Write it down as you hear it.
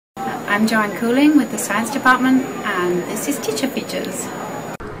I'm Joanne Cooling with the Science Department, and this is Teacher Features.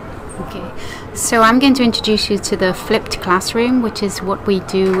 Okay, so I'm going to introduce you to the flipped classroom, which is what we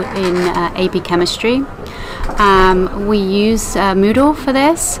do in AP Chemistry. We use Moodle for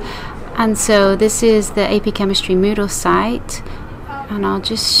this, and so this is the AP Chemistry Moodle site, and I'll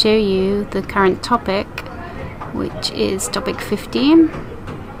just show you the current topic, which is topic 15.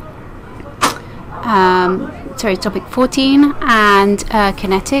 Topic 14, and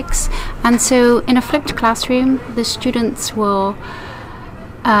kinetics. And so in a flipped classroom, the students will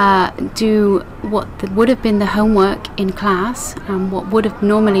do what would have been the homework in class and what would have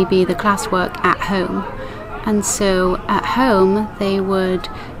normally be the classwork at home. And so at home they would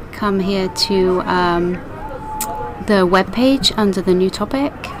come here to the web page under the new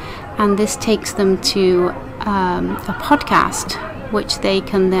topic, and this takes them to a podcast which they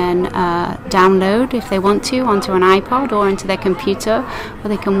can then download if they want to onto an iPod or into their computer, or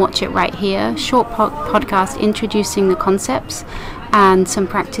they can watch it right here. Short podcast introducing the concepts and some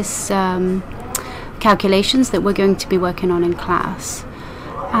practice calculations that we're going to be working on in class.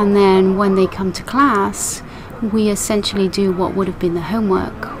 And then when they come to class, we essentially do what would have been the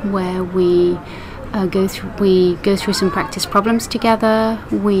homework, where we go through some practice problems together.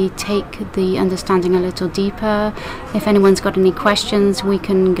 We take the understanding a little deeper. If anyone's got any questions, we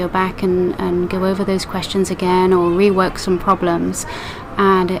can go back and go over those questions again, or rework some problems.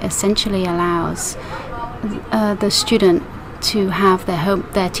 And it essentially allows the student to have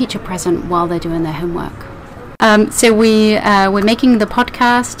their teacher present while they're doing their homework. So we're making the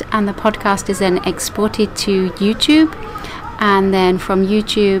podcast, and the podcast is then exported to YouTube. And then from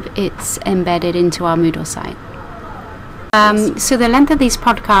YouTube it's embedded into our Moodle site. So the length of these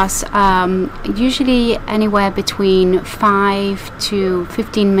podcasts, usually anywhere between 5 to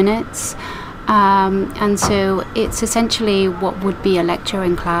 15 minutes. And so it's essentially what would be a lecture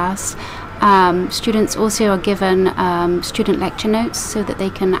in class. Students also are given student lecture notes so that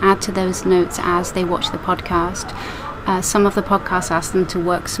they can add to those notes as they watch the podcast. Some of the podcasts ask them to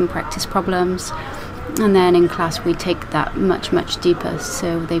work some practice problems. And then in class we take that much deeper,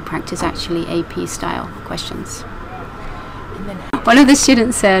 so they practice actually AP style questions. And then one of the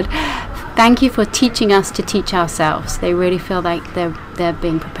students said, "Thank you for teaching us to teach ourselves." They really feel like they're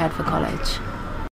being prepared for college.